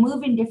 I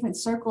move in different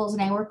circles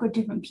and I work with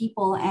different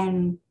people.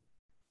 And,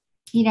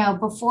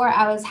 before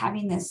I was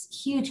having this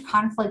huge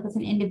conflict with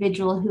an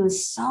individual who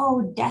is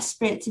so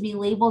desperate to be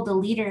labeled a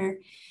leader,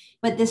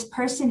 but this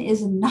person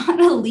is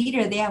not a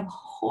leader. They have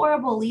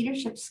horrible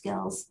leadership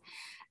skills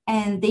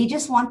and they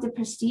just want the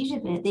prestige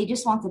of it. They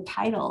just want the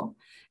title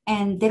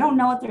and they don't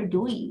know what they're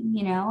doing,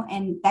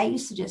 and that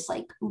used to just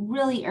like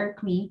really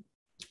irk me.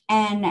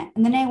 And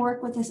then I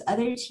work with this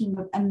other team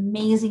of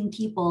amazing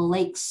people,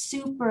 like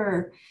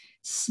super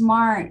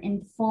smart,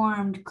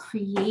 informed,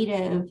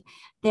 creative.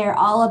 They're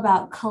all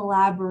about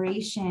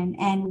collaboration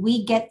and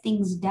we get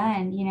things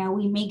done,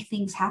 we make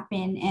things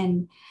happen.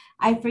 And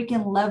I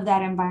freaking love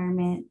that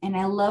environment. And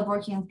I love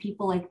working with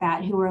people like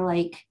that who are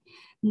like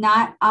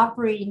not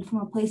operating from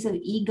a place of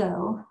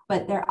ego,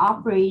 but they're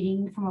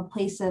operating from a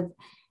place of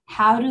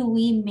how do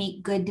we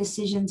make good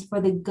decisions for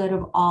the good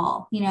of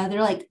all?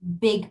 They're like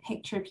big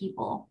picture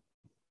people.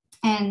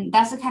 And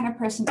that's the kind of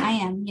person I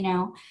am,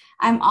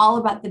 I'm all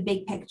about the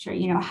big picture.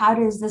 How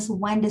is this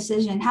one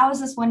decision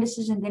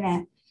going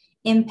to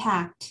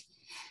impact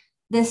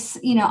this,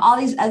 all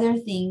these other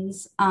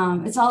things?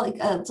 It's all like,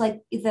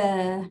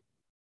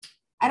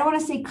 I don't want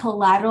to say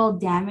collateral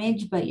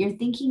damage, but you're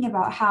thinking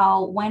about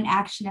how one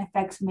action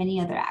affects many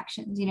other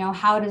actions.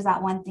 How does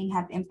that one thing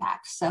have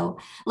impact? So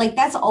like,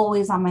 that's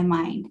always on my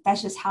mind.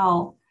 That's just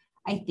how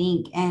I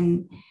think.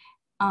 And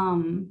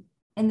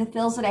in the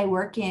fields that I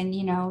work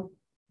in,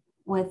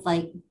 with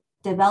like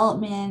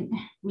development,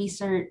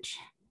 research,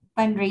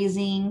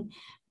 fundraising,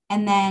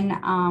 and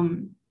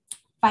then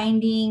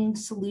finding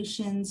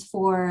solutions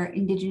for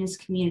Indigenous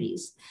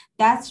communities.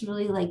 That's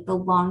really like the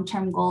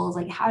long-term goals.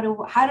 Like how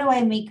do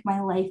I make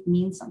my life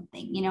mean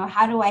something?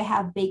 How do I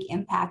have big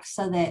impact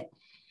so that,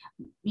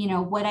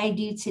 what I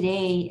do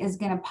today is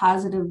going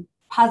to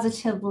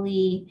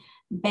positively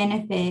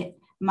benefit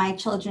my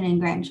children and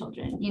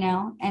grandchildren,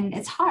 and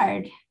it's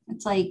hard.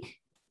 It's like,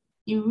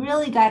 you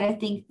really got to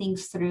think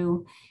things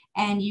through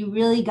and you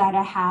really got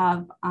to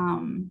have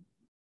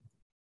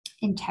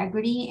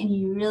integrity and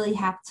you really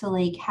have to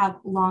like have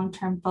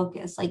long-term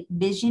focus. Like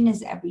vision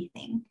is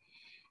everything.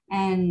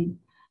 And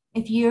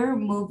if you're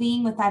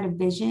moving without a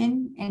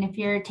vision and if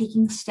you're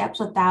taking steps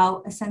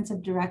without a sense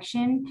of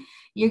direction,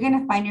 you're going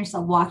to find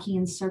yourself walking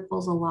in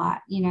circles a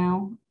lot,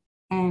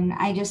 And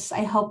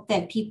I hope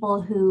that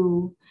people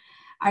who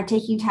are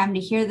taking time to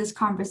hear this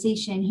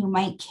conversation, who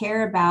might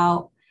care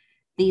about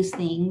these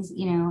things,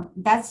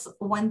 that's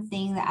one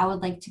thing that I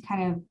would like to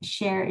kind of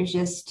share is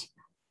just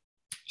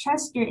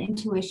trust your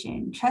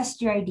intuition,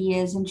 trust your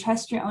ideas, and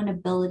trust your own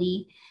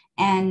ability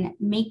and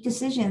make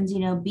decisions,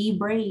 be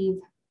brave,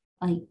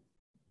 like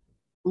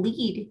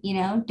lead,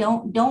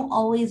 don't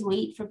always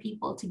wait for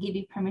people to give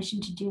you permission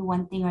to do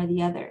one thing or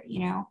the other,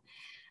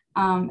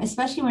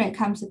 especially when it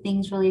comes to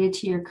things related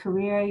to your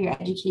career, your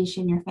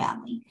education, your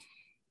family.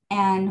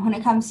 And when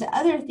it comes to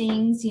other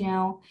things,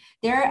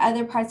 there are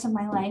other parts of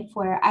my life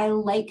where I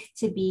like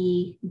to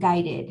be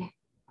guided.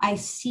 I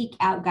seek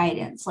out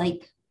guidance,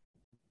 like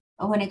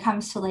when it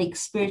comes to like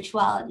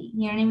spirituality,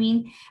 you know what I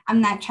mean?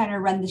 I'm not trying to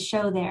run the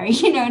show there,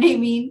 you know what I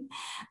mean?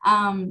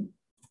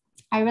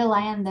 I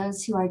rely on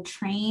those who are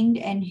trained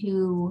and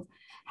who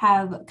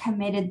have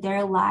committed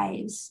their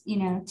lives,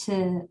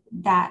 to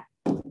that,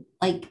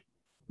 like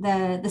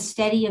the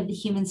study of the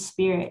human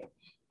spirit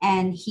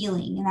and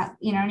healing and that,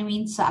 you know what I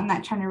mean? So I'm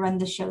not trying to run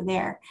the show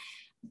there.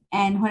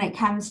 And when it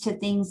comes to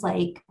things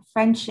like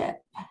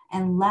friendship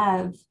and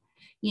love,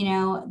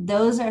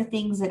 those are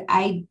things that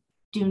I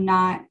do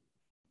not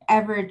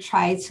ever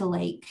try to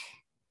like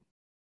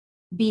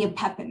be a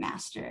puppet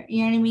master.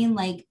 You know what I mean?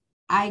 Like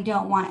I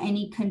don't want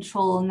any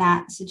control in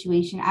that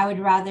situation. I would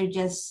rather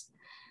just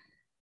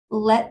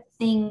let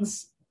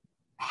things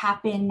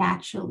happen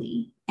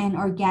naturally and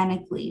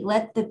organically.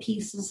 Let the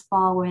pieces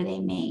fall where they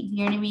may. You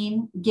know what I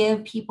mean?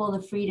 Give people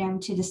the freedom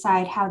to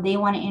decide how they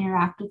want to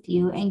interact with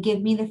you and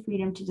give me the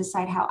freedom to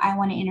decide how I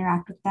want to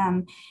interact with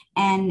them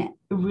and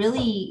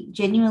really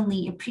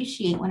genuinely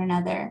appreciate one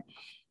another,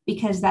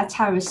 because that's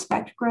how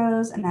respect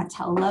grows and that's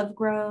how love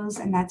grows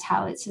and that's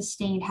how it's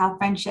sustained, how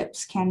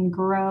friendships can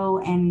grow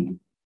and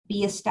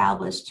be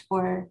established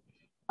for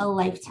a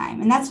lifetime.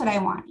 And that's what I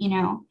want,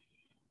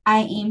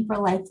 I aim for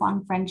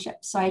lifelong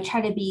friendships. So I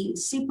try to be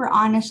super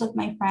honest with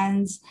my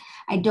friends.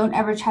 I don't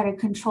ever try to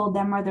control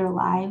them or their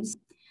lives.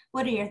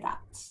 What are your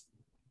thoughts?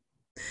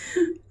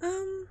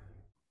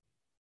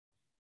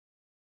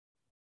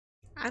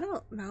 I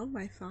don't know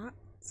my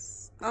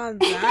thoughts on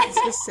that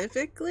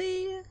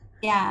specifically.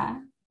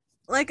 Yeah.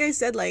 Like I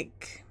said,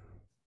 like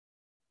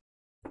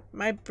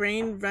my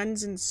brain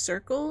runs in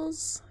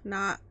circles,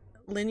 not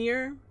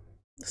linear.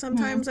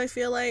 Sometimes I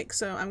feel like,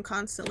 so I'm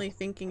constantly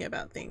thinking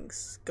about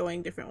things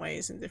going different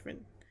ways and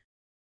different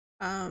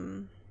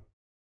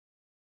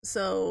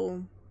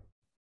so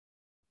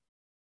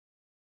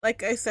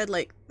like I said,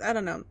 like I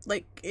don't know,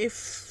 like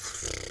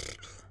if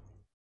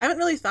I haven't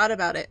really thought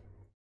about it,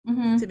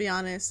 to be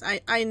honest.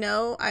 I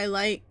know I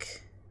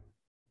like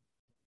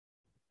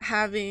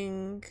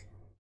having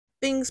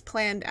things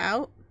planned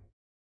out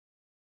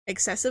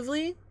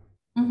excessively.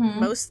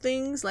 Most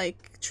things,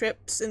 like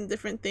trips and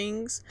different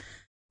things,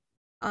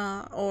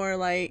 or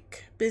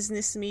like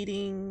business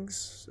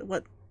meetings,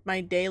 what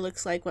my day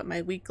looks like, what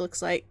my week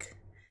looks like.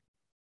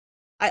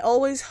 I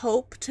always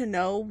hope to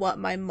know what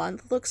my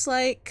month looks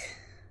like,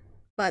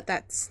 but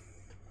that's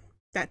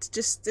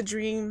just a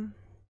dream,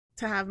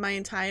 to have my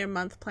entire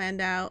month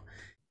planned out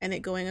and it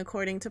going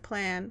according to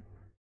plan.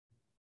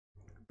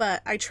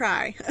 But I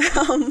try.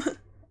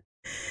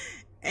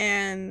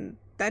 And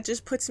that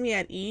just puts me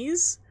at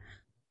ease.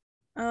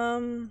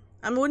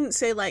 I wouldn't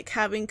say like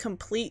having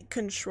complete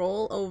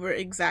control over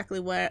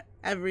exactly where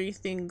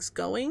everything's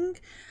going.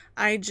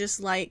 I just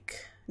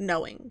like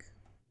knowing.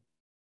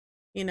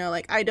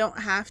 Like I don't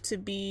have to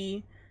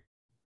be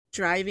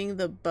driving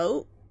the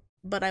boat,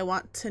 but I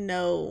want to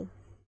know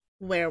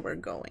where we're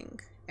going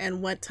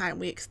and what time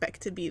we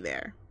expect to be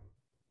there.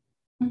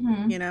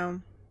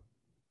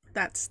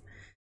 That's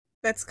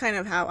kind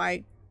of how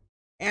I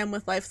am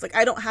with life. It's like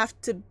I don't have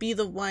to be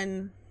the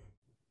one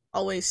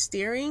always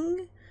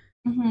steering,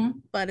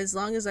 but as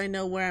long as I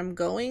know where I'm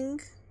going,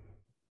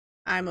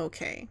 I'm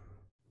okay.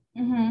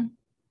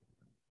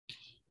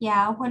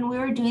 Yeah, when we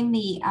were doing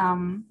the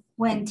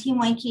when Team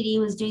YKD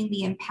was doing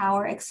the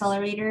Empower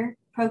Accelerator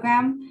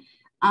program,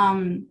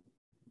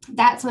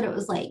 that's what it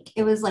was like.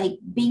 It was like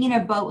being in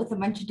a boat with a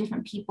bunch of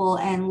different people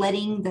and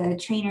letting the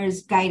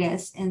trainers guide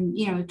us and,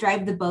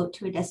 drive the boat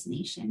to a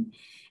destination.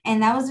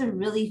 And that was a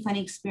really fun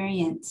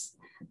experience.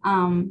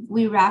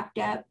 We wrapped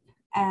up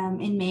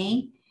in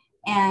May,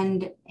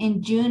 and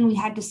in June we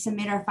had to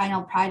submit our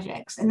final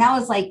projects. And that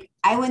was like,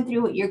 I went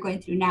through what you're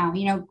going through now,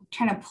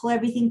 trying to pull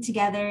everything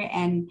together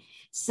and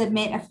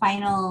submit a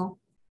final,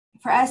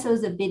 for us, it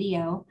was a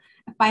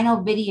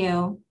final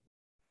video,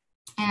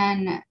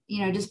 and,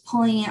 just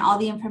pulling in all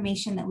the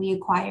information that we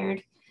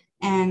acquired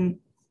and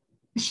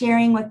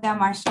sharing with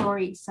them our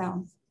story.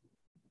 So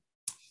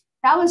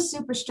that was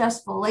super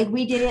stressful. Like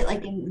we did it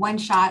like in one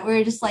shot. We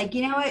were just like,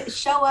 what,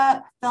 show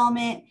up, film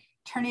it,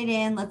 turn it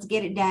in, let's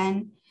get it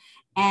done.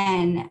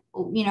 And,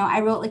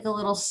 I wrote like a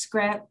little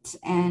script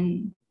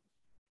and,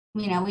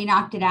 we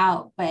knocked it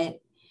out.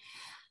 But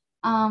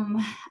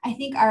I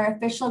think our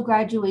official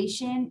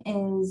graduation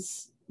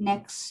is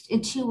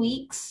in 2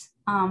 weeks.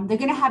 They're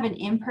going to have an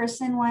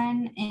in-person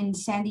one in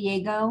San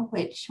Diego,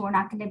 which we're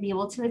not going to be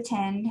able to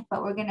attend,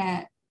 but we're going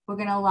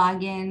to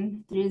log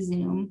in through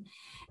Zoom,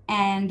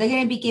 and they're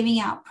going to be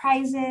giving out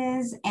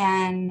prizes.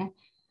 And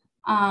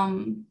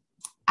I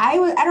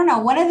don't know,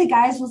 one of the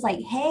guys was like,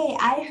 hey,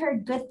 I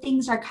heard good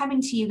things are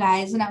coming to you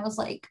guys. And I was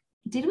like,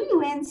 did we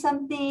win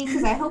something?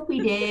 Because I hope we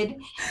did.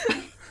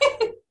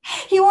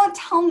 He won't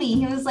tell me.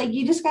 He was like,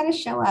 you just got to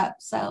show up.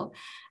 So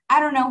I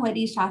don't know what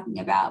he's talking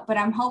about, but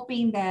I'm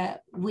hoping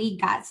that we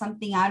got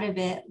something out of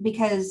it,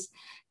 because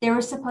they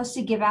were supposed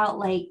to give out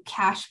like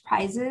cash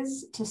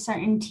prizes to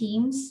certain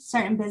teams.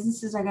 Certain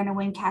businesses are going to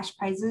win cash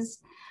prizes.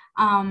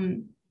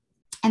 And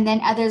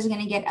then others are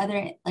going to get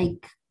other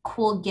like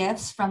cool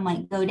gifts from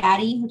like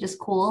GoDaddy, which is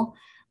cool.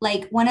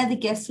 Like one of the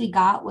gifts we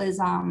got was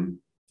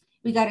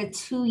we got a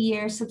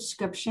 2-year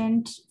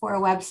subscription for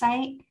a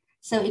website.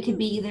 So it could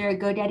be either a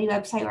GoDaddy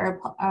website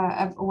or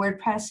a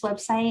WordPress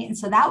website. And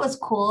so that was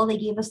cool. They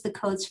gave us the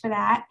codes for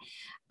that.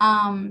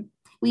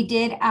 We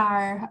did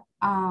our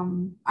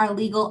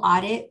legal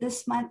audit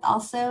this month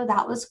also.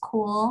 That was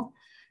cool.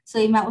 So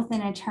we met with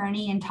an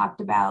attorney and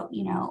talked about,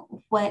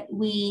 what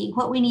we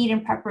need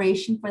in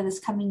preparation for this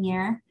coming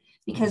year,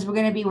 because we're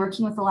going to be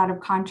working with a lot of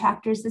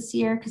contractors this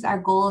year, because our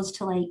goal is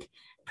to like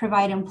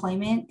provide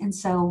employment. And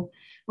so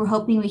we're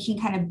hoping we can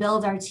kind of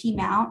build our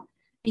team out,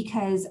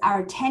 because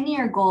our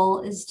 10-year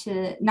goal is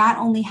to not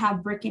only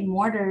have brick and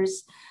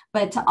mortars,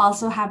 but to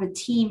also have a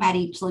team at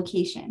each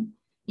location,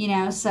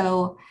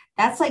 so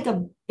that's like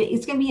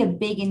it's going to be a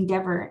big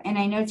endeavor. And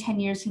I know 10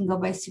 years can go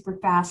by super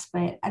fast,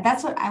 but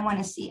that's what I want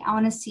to see. I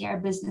want to see our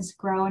business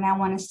grow, and I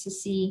want us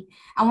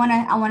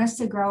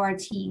to grow our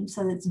team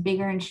so that it's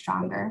bigger and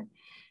stronger.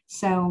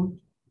 So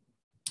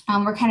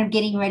we're kind of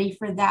getting ready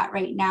for that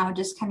right now,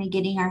 just kind of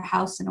getting our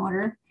house in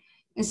order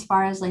as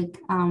far as like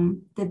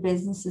the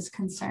business is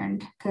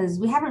concerned, because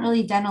we haven't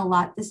really done a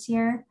lot this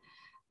year.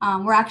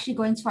 We're actually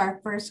going to our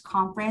first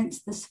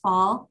conference this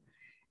fall,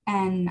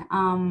 and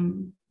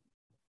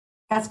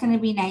that's going to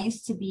be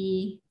nice to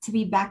be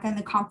back on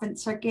the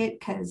conference circuit,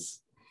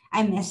 because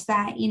I miss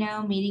that,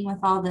 meeting with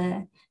all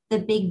the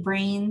big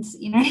brains,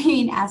 what I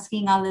mean,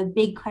 asking all the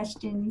big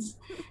questions.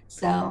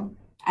 So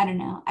I don't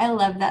know. I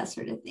love that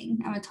sort of thing.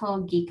 I'm a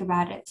total geek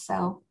about it.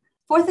 So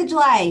 4th of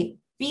July,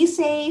 be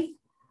safe,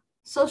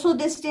 social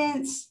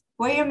distance,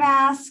 wear your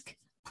mask,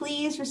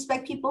 please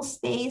respect people's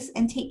space,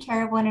 and take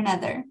care of one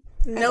another.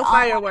 No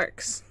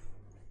fireworks.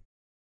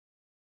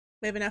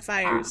 We have enough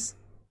fires.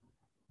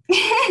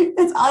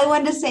 That's all I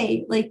wanted to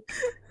say. Like,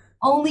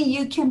 only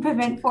you can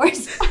prevent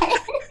forest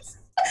fires.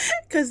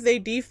 Because they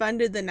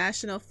defunded the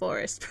National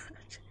Forest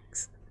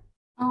projects.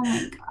 Oh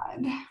my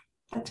God.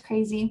 That's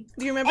crazy.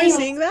 Do you remember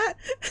seeing that?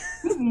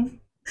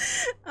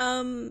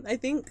 I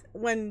think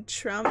when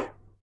Trump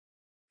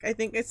I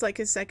think it's like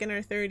his second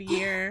or third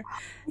year,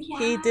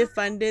 he Yeah.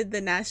 defunded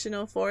the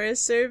National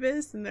Forest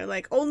Service, and they're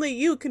like, only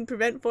you can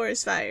prevent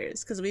forest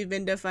fires because we've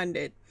been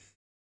defunded.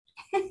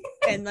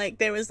 And like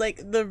there was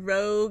like the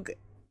rogue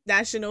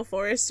National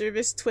Forest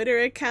Service Twitter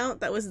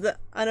account that was the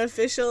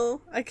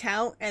unofficial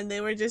account, and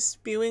they were just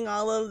spewing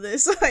all of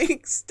this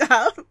like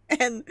stuff.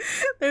 And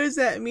there was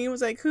that meme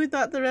was like, who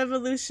thought the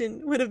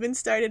revolution would have been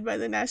started by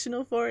the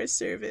National Forest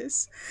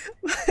Service?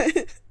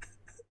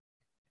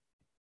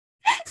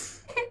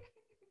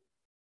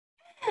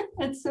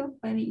 That's so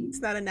funny. It's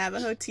not a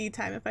Navajo tea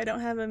time if I don't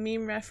have a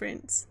meme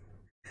reference.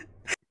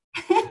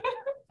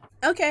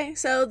 Okay,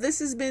 so this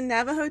has been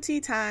Navajo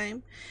tea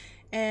time.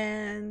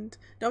 And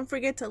don't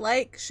forget to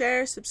like,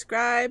 share,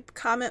 subscribe,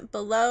 comment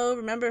below.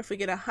 Remember, if we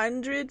get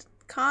 100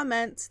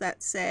 comments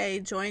that say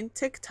join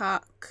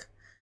TikTok,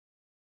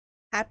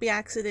 happy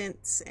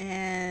accidents,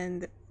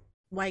 and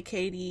White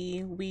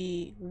Katie,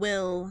 we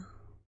will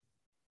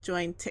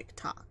join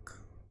TikTok.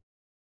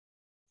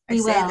 I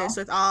say this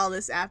with all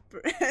this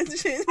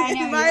apprehension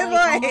in my voice.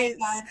 Oh my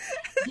God.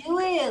 Do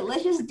it.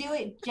 Let's just do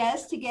it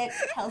just to get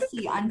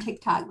Kelsey on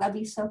TikTok. That'd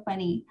be so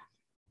funny.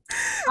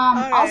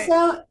 Right.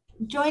 Also,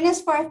 join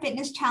us for a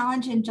fitness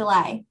challenge in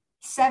July.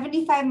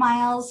 75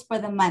 miles for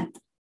the month.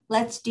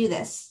 Let's do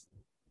this.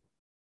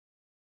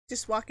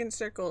 Just walk in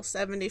circles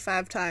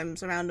 75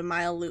 times around a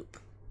mile loop.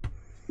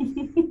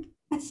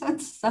 That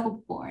sounds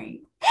so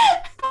boring.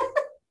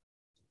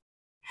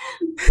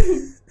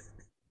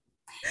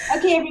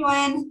 Okay,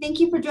 everyone. Thank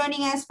you for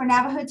joining us for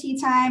Navajo Tea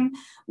Time.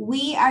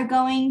 We are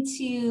going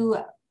to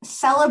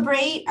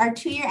celebrate our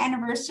 2-year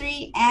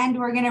anniversary, and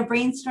we're going to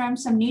brainstorm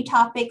some new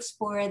topics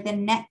for the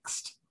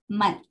next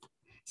month.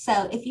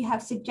 So if you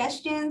have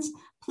suggestions,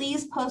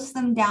 please post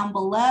them down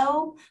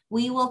below.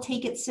 We will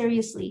take it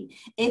seriously.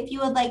 If you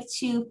would like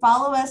to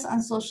follow us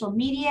on social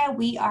media,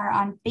 we are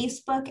on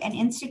Facebook and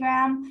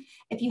Instagram.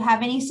 If you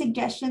have any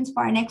suggestions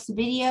for our next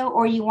video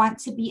or you want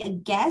to be a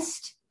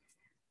guest,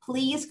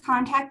 please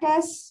contact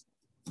us,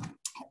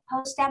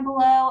 post down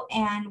below,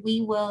 and we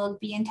will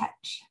be in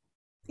touch.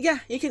 Yeah,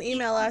 you can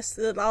email us.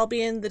 It'll all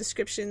be in the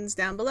descriptions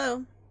down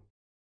below.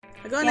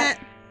 Go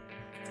net.